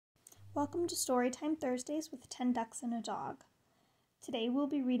Welcome to Storytime Thursdays with 10 Ducks and a Dog. Today we'll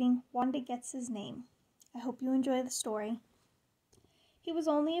be reading Wanda Gets His Name. I hope you enjoy the story. He was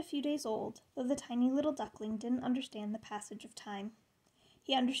only a few days old, though the tiny little duckling didn't understand the passage of time.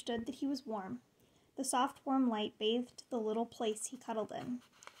 He understood that he was warm. The soft warm light bathed the little place he cuddled in.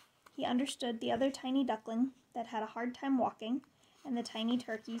 He understood the other tiny duckling that had a hard time walking, and the tiny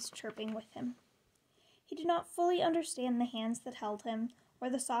turkeys chirping with him. He did not fully understand the hands that held him, or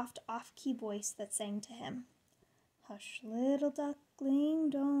the soft off-key voice that sang to him. Hush, little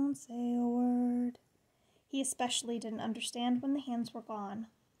duckling, don't say a word. He especially didn't understand when the hands were gone.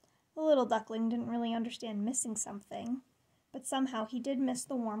 The little duckling didn't really understand missing something, but somehow he did miss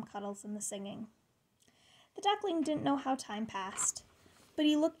the warm cuddles and the singing. The duckling didn't know how time passed, but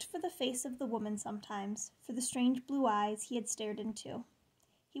he looked for the face of the woman sometimes, for the strange blue eyes he had stared into.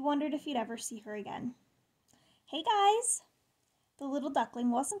 He wondered if he'd ever see her again. Hey, guys! The little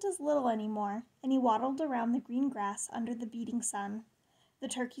duckling wasn't as little anymore, and he waddled around the green grass under the beating sun. The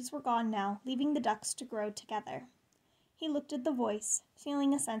turkeys were gone now, leaving the ducks to grow together. He looked at the voice,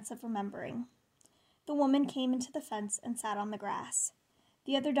 feeling a sense of remembering. The woman came into the fence and sat on the grass.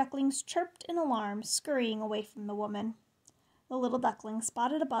 The other ducklings chirped in alarm, scurrying away from the woman. The little duckling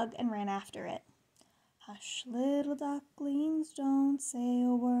spotted a bug and ran after it. Hush, little ducklings, don't say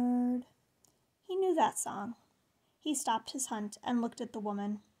a word. He knew that song. He stopped his hunt and looked at the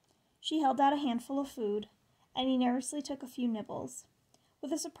woman. She held out a handful of food, and he nervously took a few nibbles.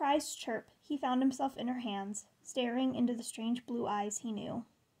 With a surprised chirp, he found himself in her hands, staring into the strange blue eyes he knew.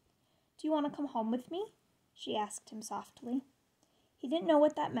 Do you want to come home with me? She asked him softly. He didn't know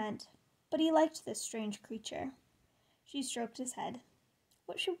what that meant, but he liked this strange creature. She stroked his head.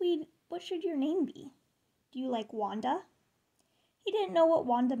 What should your name be? Do you like Wanda? He didn't know what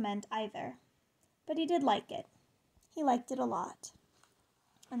Wanda meant either, but he did like it. He liked it a lot.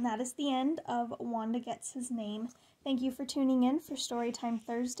 And that is the end of Wanda Gets His Name. Thank you for tuning in for Storytime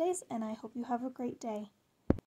Thursdays, and I hope you have a great day.